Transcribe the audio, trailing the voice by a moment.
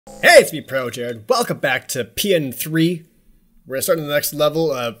Hey, it's me, ProJared. Welcome back to PN3. We're gonna start on the next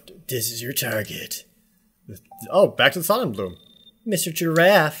level of This Is Your Target. Oh, back to the Sonic Bloom. Mr.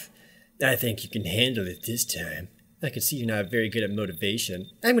 Giraffe, I think you can handle it this time. I can see you're not very good at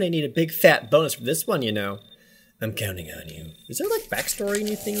motivation. I'm gonna need a big fat bonus for this one, you know. I'm counting on you. Is there like backstory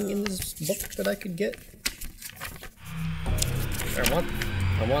anything in this book that I could get? I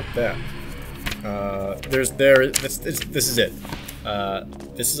want that. This is it.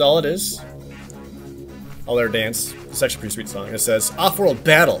 This is all it is. All their dance. It's actually a pretty sweet song. It says, Off-world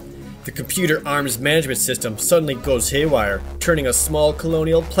battle. The computer arms management system suddenly goes haywire, turning a small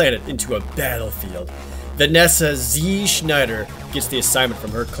colonial planet into a battlefield. Vanessa Z. Schneider gets the assignment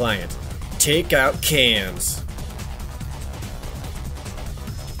from her client. Take out cams.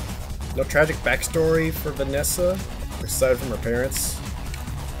 No tragic backstory for Vanessa, aside from her parents.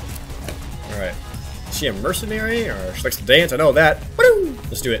 Alright. Is she a mercenary, or she likes to dance? I know that. Woo!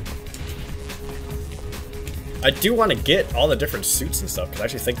 Let's do it. I do want to get all the different suits and stuff, because I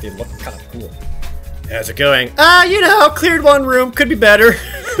actually think they look kind of cool. How's it going? You know, cleared one room, could be better.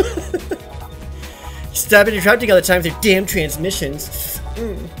 Stop interrupting all the time with your damn transmissions.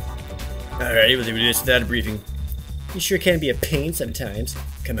 Alright, we'll do this without a briefing. You sure can be a pain sometimes.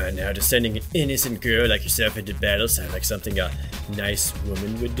 Come on now, just sending an innocent girl like yourself into battle sounds like something a nice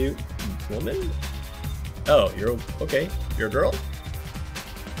woman would do. Woman? Oh, you're okay. You're a girl?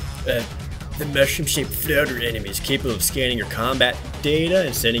 The mushroom-shaped floater enemy is capable of scanning your combat data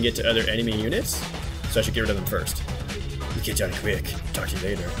and sending it to other enemy units. So I should get rid of them first. You get done quick. Talk to you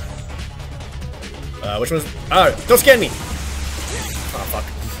later. Which one's... don't scan me! Oh, fuck.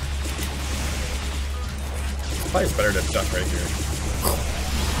 Probably it's better to duck right here.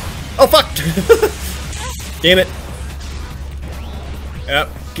 Oh, fuck! Damn it. Yep,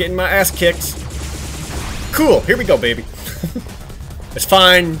 getting my ass kicked. Cool, here we go, baby. It's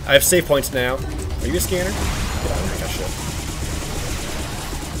fine, I have save points now. Are you a scanner? Get out of here, I got shit.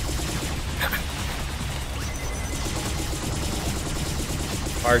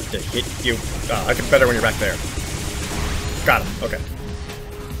 Hard to hit you. I can better when you're back there. Got him, okay.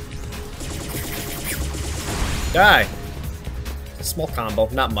 Die. A small combo,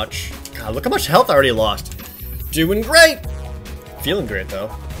 not much. God, look how much health I already lost. Doing great! Feeling great, though.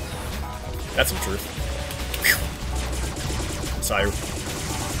 That's the truth. Sorry.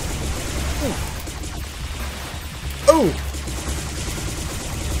 Oh!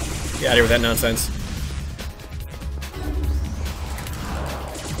 Get out of here with that nonsense.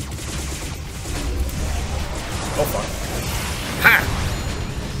 Oh fuck. Ha!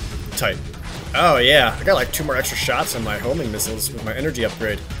 Tight. Oh yeah, I got like 2 more extra shots on my homing missiles with my energy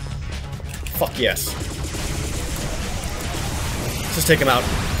upgrade. Fuck yes. Let's just take him out.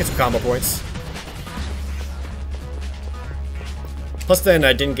 Get some combo points. Plus then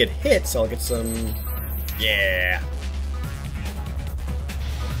I didn't get hit, so I'll get some... Yeah!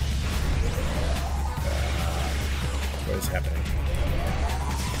 What is happening?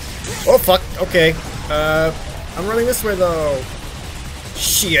 Oh fuck, okay. I'm running this way though.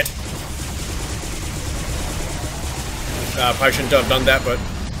 Shit. Probably shouldn't have done that, but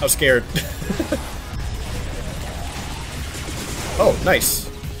I was scared. Oh, nice.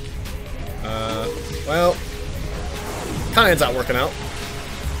 Well... Kinda ends out working out.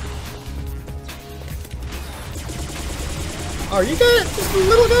 Are you guys, this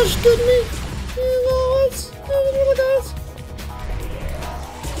little guys shooting me? Little guys.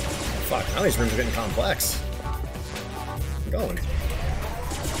 Fuck, now these rooms are getting complex. I'm going.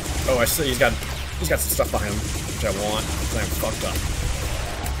 Oh, I see he's got some stuff behind him, which I want, because I'm fucked up.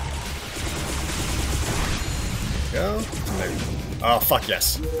 Go. Oh, fuck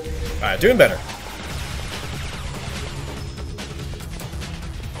yes. Alright, doing better.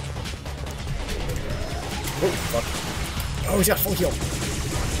 Oh, fuck. Oh, he's got full heal.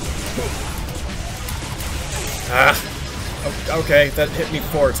 Okay, that hit me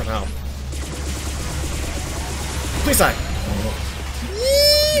forward somehow. Please die.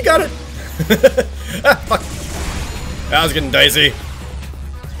 Yee, got it. Fuck. I was getting dicey.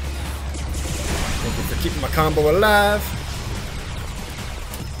 Thank you for keeping my combo alive.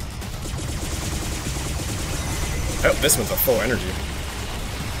 Oh, this one's a full energy.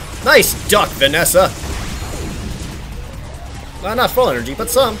 Nice duck, Vanessa. Not full energy, but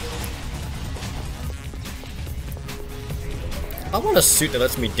some. I want a suit that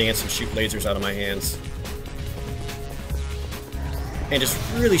lets me dance and shoot lasers out of my hands. And just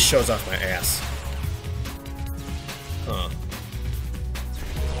really shows off my ass. Huh.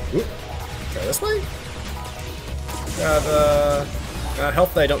 Oop. Try this way? Got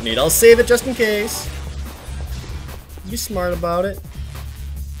health that I don't need. I'll save it just in case. Be smart about it.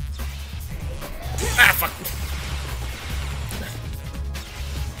 fuck.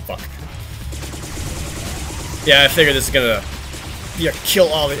 Fuck. Yeah, I figured this is gonna be a kill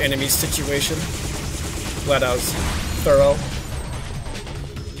all the enemies situation. Glad I was thorough.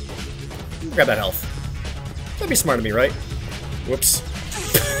 Grab that health. That'd be smart of me, right? Whoops.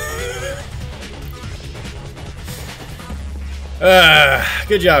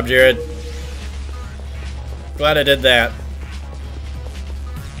 Good job, Jared. Glad I did that.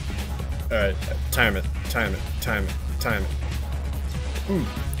 Alright, time it, time it, time it, time it.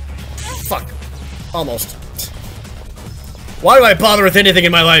 Fuck. Almost. Why do I bother with anything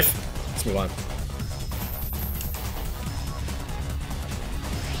in my life? Let's move on.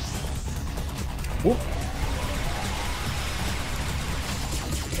 Whoop.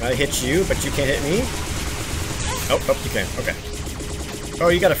 Can I hit you, but you can't hit me? Oh, you can. Okay. Oh,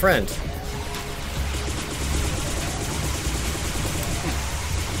 you got a friend.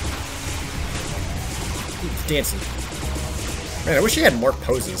 He's dancing. Man, I wish he had more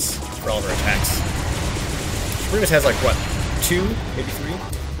poses for all of her attacks. She pretty much has like, what, 2, maybe 3?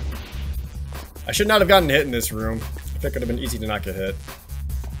 I should not have gotten hit in this room. I think it could have been easy to not get hit.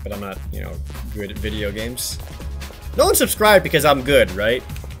 But I'm not, you know, good at video games. No one subscribed because I'm good, right?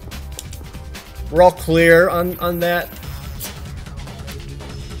 We're all clear on that.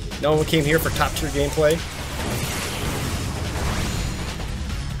 No one came here for top tier gameplay.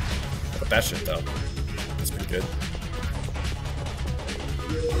 But that shit though. That's pretty good.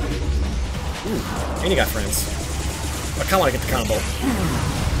 Ooh, and you got friends. I kinda wanna get the combo.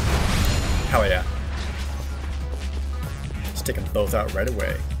 Hell yeah. Let's take them both out right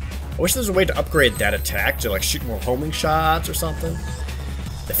away. I wish there was a way to upgrade that attack to like shoot more homing shots or something.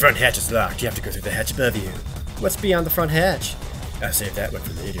 The front hatch is locked. You have to go through the hatch above you. What's beyond the front hatch? I'll save that one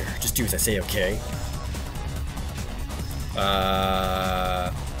for later. Just do as I say, okay?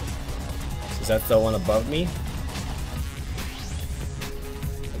 Is that the one above me?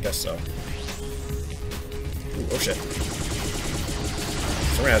 I guess so. Ooh, oh shit.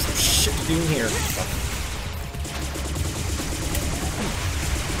 Someone has some shit to do in here. Fuck.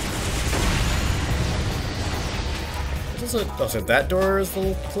 Oh, so that door is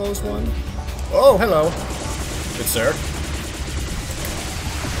the closed one? Oh, hello. Good sir.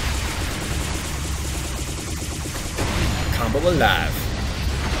 Combo alive.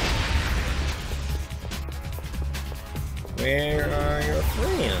 Where are your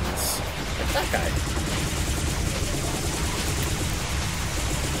friends? Like that guy.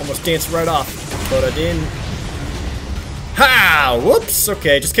 Almost danced right off, but I didn't. Ha! Whoops!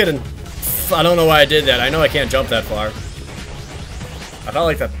 Okay, just kidding. I don't know why I did that. I know I can't jump that far. I felt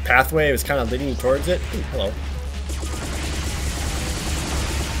like the pathway was kind of leading towards it. Ooh, hello.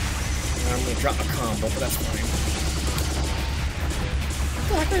 I'm gonna drop a combo, but that's fine. What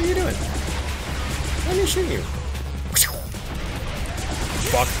the heck are you doing? Let me shoot you.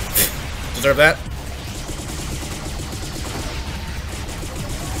 Fuck. Deserve that?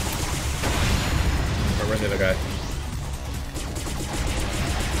 Where's the other guy?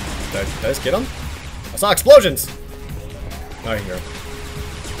 Did I just get him? I saw explosions! Oh, here.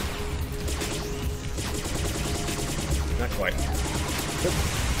 Not quite.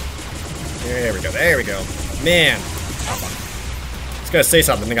 There we go, there we go. Man! Oh, fuck. I was gonna say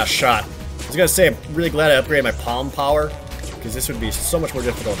something, then got shot. I was gonna say, I'm really glad I upgraded my palm power, because this would be so much more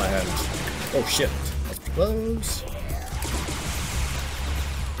difficult if I hadn't. Oh shit. That's pretty close.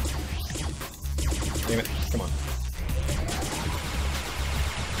 Damn it. Come on.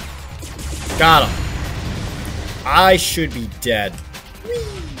 Got him. I should be dead.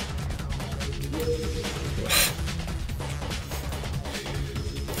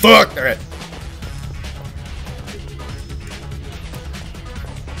 Fuck! Alright.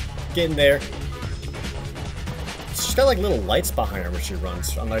 Getting there. She's got like little lights behind her when she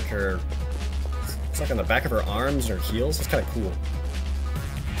runs. On like her... It's like on the back of her arms and her heels. It's kind of cool.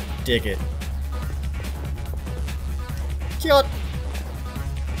 Dig it. Cute!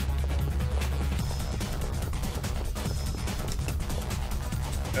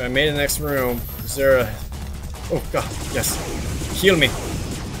 I made it in the next room. Is there a... Oh god, yes. Heal me.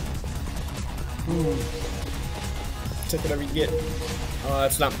 Ooh. Take whatever you get. Oh,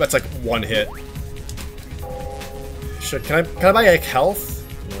 that's not... That's like one hit. Can I buy like health?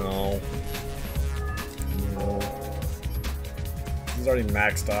 No. No. He's already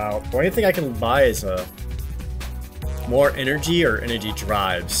maxed out. The only thing I can buy is more energy or energy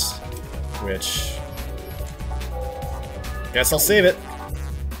drives. Which... Guess I'll save it.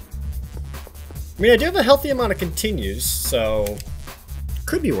 I mean, I do have a healthy amount of continues, so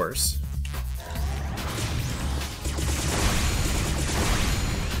could be worse.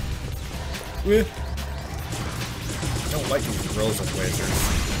 like these rows of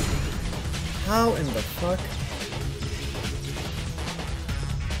lasers. How in the fuck?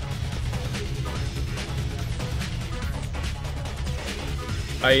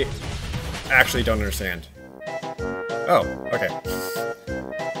 I actually don't understand. Oh, okay.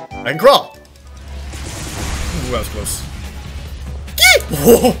 I can crawl! Ooh, that was close.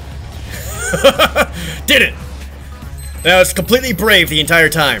 Whoa! Did it! Now it's completely brave the entire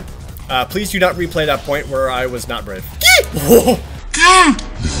time. Please do not replay that point where I was not brave. Whoa!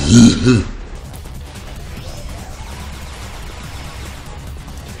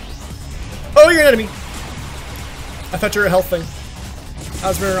 Oh, you're an enemy! I thought you were a health thing. I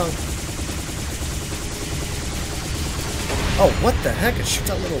was very wrong. Oh, what the heck? It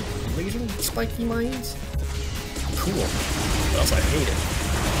shoots out little laser spiky mines? Cool. But also, I hate it.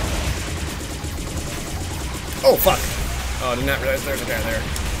 Oh, fuck. Oh, I did not realize there's a guy there.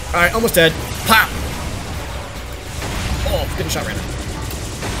 Alright, almost dead. Pop! Oh, getting shot right now.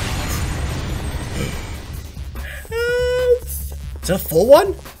 Is that a full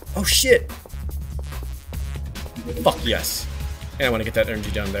one? Oh, shit. Fuck yes. And I want to get that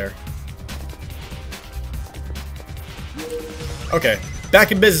energy down there. Okay,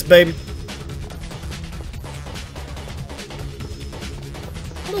 back in business, baby.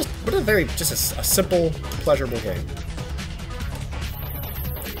 What a very, just a simple, pleasurable game.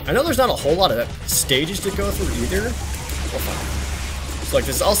 I know there's not a whole lot of stages to go through either. Oh, fuck. So like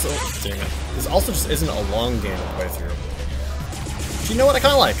this also, damn it. This also just isn't a long game to play through. But you know what I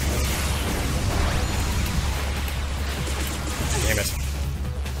kind of like? Damn it.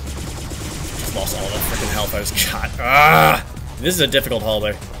 Just lost all that freaking health I just got. Ah! This is a difficult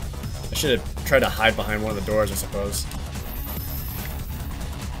hallway. I should have tried to hide behind one of the doors, I suppose.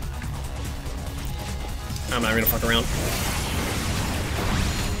 I'm not gonna fuck around.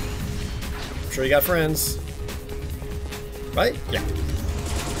 I'm sure you got friends. Right? Yeah. I'm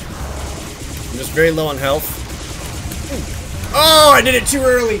just very low on health. Ooh. Oh, I did it too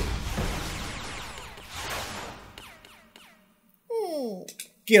early!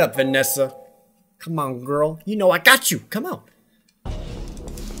 Get up, Vanessa. Come on, girl. You know I got you. Come on. Let's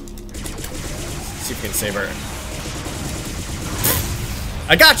see if we can save her.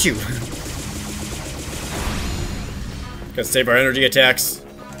 I got you! Gotta save our energy attacks.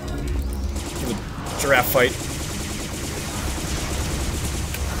 For the giraffe fight.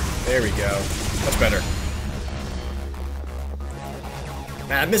 There we go. Much better.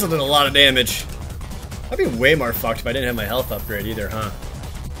 Man, Missile did a lot of damage. I'd be way more fucked if I didn't have my health upgrade either, huh?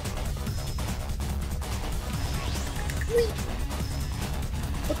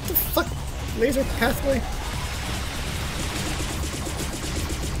 What the fuck? Laser pathway?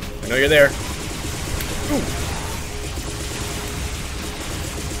 I know you're there. Ooh.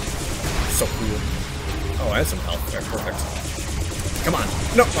 So cool. Oh, I had some health there. Perfect. Come on.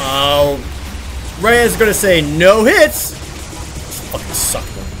 No. Oh. Ryan's gonna say no hits! This fucking sucked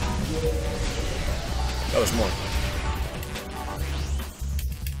one. That was more.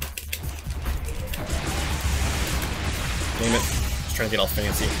 Damn it. Just trying to get all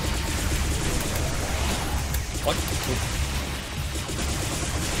fancy. What?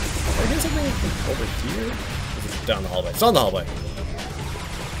 Are there something over here? Or is it down the hallway? It's on the hallway.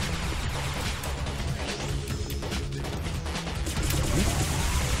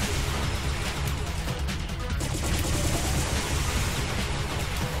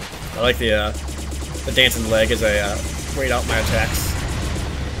 I like the dancing leg as I wait out my attacks.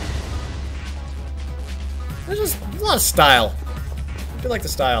 There's just a lot of style. I do like the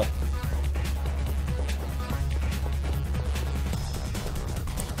style.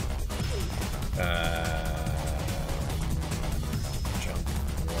 Jump.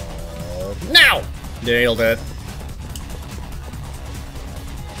 Whoa. Now! Nailed it.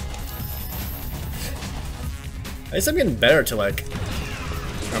 I guess I'm getting better to like.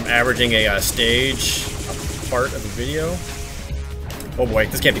 I'm averaging a stage part of the video. Oh boy,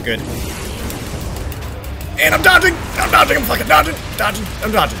 this can't be good. And I'm dodging! I'm dodging! I'm fucking dodging! Dodging!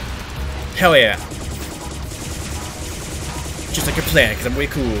 I'm dodging! Hell yeah! Just like your plan, because I'm way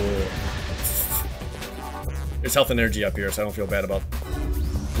cool. There's health and energy up here, so I don't feel bad about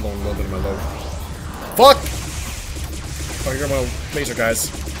blowing a little bit of my load. Fuck! Oh, here are my laser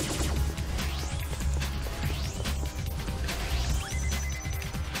guys.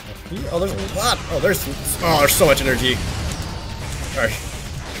 Oh, there's a lot. Oh, there's so much energy. Alright.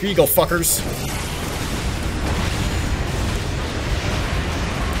 Here you go, fuckers.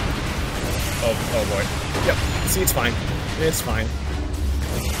 Oh boy. Yep. See, it's fine. It's fine.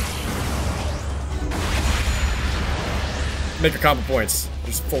 Make your combo points.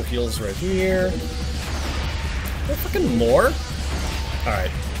 There's full heals right here. there fucking more?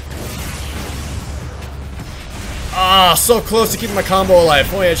 Alright. Ah, so close to keeping my combo alive.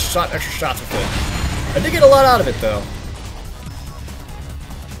 If only I had shot extra shots with it. I did get a lot out of it, though.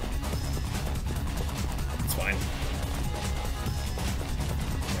 It's fine.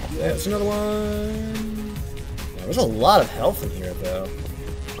 There's another one. Oh, there's a lot of health in here, though.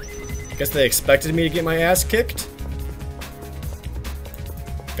 I guess they expected me to get my ass kicked?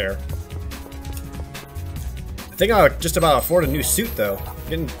 Fair. I think I'll just about afford a new suit, though.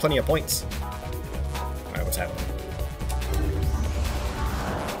 Getting plenty of points. Alright, what's happening?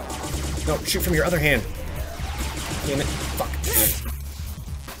 No, shoot from your other hand. Damn it. Fuck.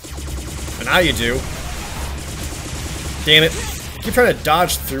 And now you do. Damn it. I keep trying to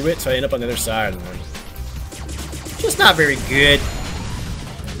dodge through it so I end up on the other side. And then... just not very good.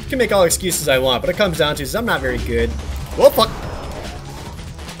 I can make all excuses I want, but it comes down to is I'm not very good. Well, fuck.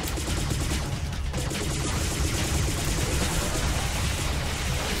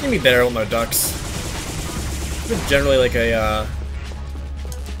 Give me better with my ducks. It's generally like a,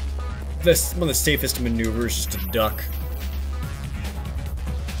 this one of the safest maneuvers, just to duck.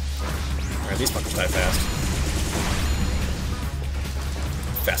 Alright, these fuckers die fast.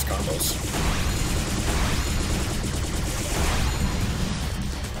 Fast combos.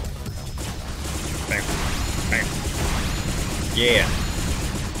 Bam. Bam. Yeah.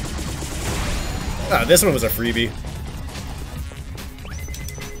 Ah, this one was a freebie.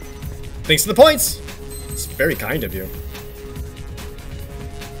 Thanks to the points! It's very kind of you.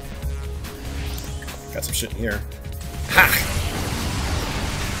 Got some shit in here. Ha!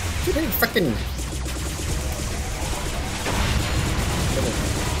 Keep hitting frickin'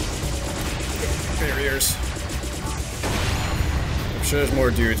 barriers. I'm sure there's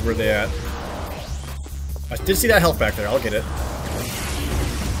more dudes. Where they at? I did see that health back there. I'll get it.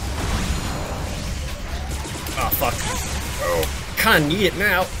 Ah, fuck. Oh. Kinda need it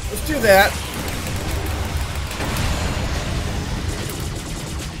now. Let's do that.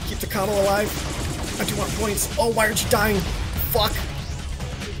 Keep the combo alive. I do want points. Oh, why aren't you dying? Fuck.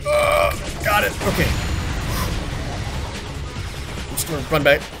 Got it. Okay. I'm just gonna run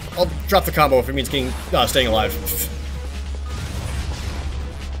back. I'll drop the combo if it means staying alive.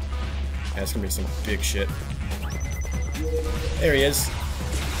 That's gonna be some big shit. There he is.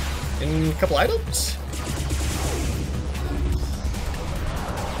 And a couple items.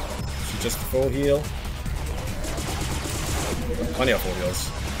 Just the full heal. Plenty of full heals.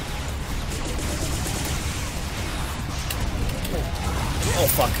 Oh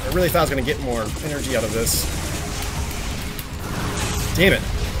fuck, I really thought I was gonna get more energy out of this. Damn it.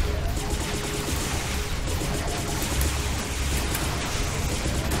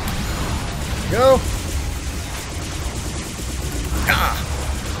 Go! Ah!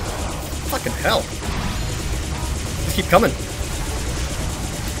 Fucking hell. Just keep coming.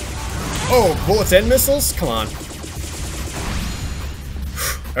 Oh, bullets and missiles? Come on.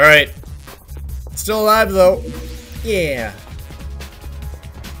 Alright. Still alive, though. Yeah.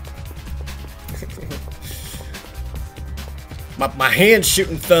 my hand's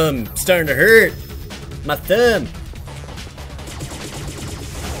shooting thumb. Starting to hurt. My thumb.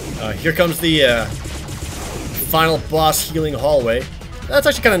 Here comes the final boss healing hallway. That's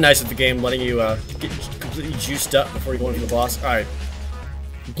actually kind of nice of the game, letting you get completely juiced up before you go into the boss. Alright.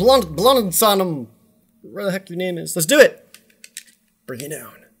 Blondins on him. Where the heck your name is? Let's do it. Bring it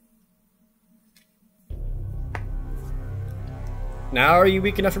down. Now are you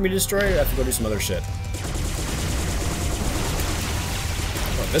weak enough for me to destroy, or I have to go do some other shit?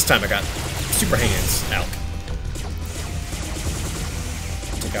 Oh, this time I got super hands. Ow.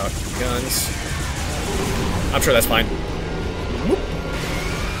 Take out guns. I'm sure that's fine. Whoop.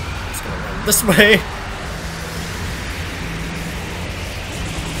 Just gonna run this way.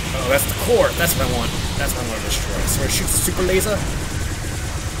 Oh, that's the core. That's what I want. That's what I want to destroy. So I shoot the super laser?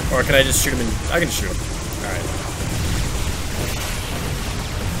 Or can I just shoot him in... I can shoot him. Alright.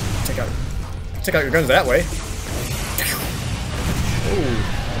 Take out your guns that way.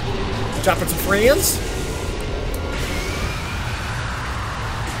 Ooh. Dropping some friends.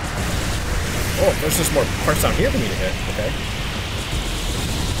 Oh, there's just more parts down here for me to hit. Okay.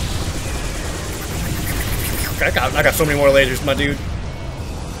 I got so many more lasers, my dude.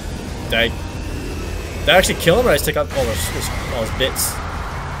 Did I actually kill him, or did I just take out all those bits?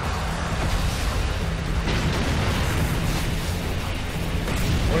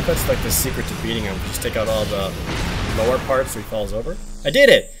 I wonder if that's like the secret to beating him. Just take out all the lower parts so he falls over. I did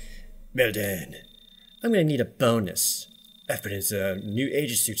it! Well done. I'm gonna need a bonus. I've put in new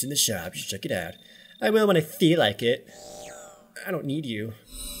Aegis suits in the shop. You should check it out. I will when I feel like it. I don't need you.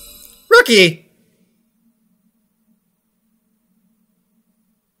 Rookie!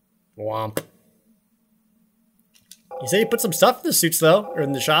 Womp. You say you put some stuff in the suits, though, or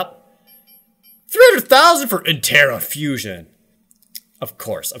in the shop? 300,000 for Intera Fusion. Of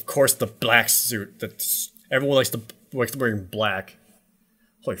course, the black suit. That's everyone likes wearing black.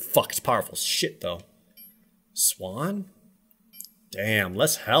 Holy fuck, it's powerful as shit, though. Swan? Damn,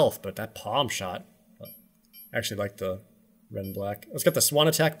 less health, but that palm shot. I actually like the red and black. Let's get the Swan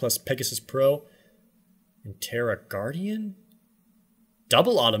attack plus Pegasus Pro. Intera Guardian?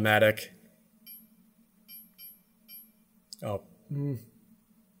 Double automatic. Oh. I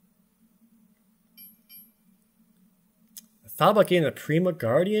thought about getting a Prima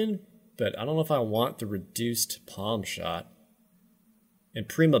Guardian, but I don't know if I want the reduced palm shot. And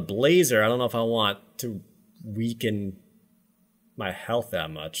Prima Blazer, I don't know if I want to weaken my health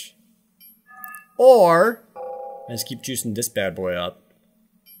that much. Or I just keep juicing this bad boy up.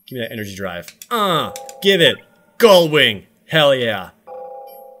 Give me that energy drive. Give it. Gullwing. Hell yeah.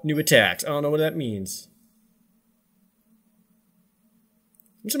 New attacks. I don't know what that means.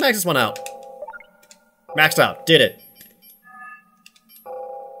 I'm just gonna max this one out. Maxed out. Did it.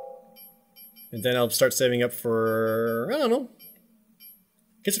 And then I'll start saving up for, I don't know.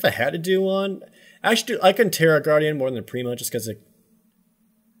 Guess if I had to do one, I should do, I can Terra Guardian more than the Prima just because it.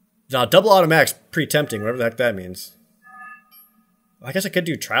 No, double automatics pretty tempting, whatever the heck that means. I guess I could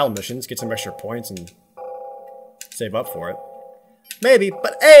do trial missions, get some extra points, and save up for it. Maybe,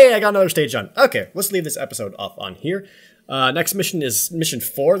 but hey, I got another stage done. Okay, let's leave this episode off on here. Next mission is mission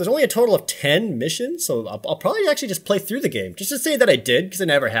 4. There's only a total of 10 missions, so I'll probably actually just play through the game. Just to say that I did, because I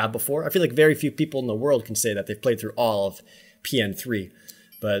never have before. I feel like very few people in the world can say that they've played through all of PN3.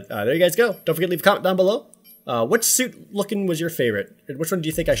 But there you guys go. Don't forget to leave a comment down below. Which suit looking was your favorite? Which one do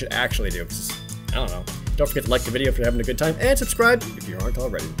you think I should actually do? I don't know. Don't forget to like the video if you're having a good time, and subscribe if you aren't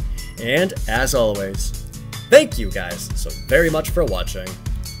already. And as always, thank you guys so very much for watching.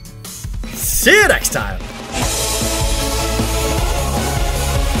 See you next time!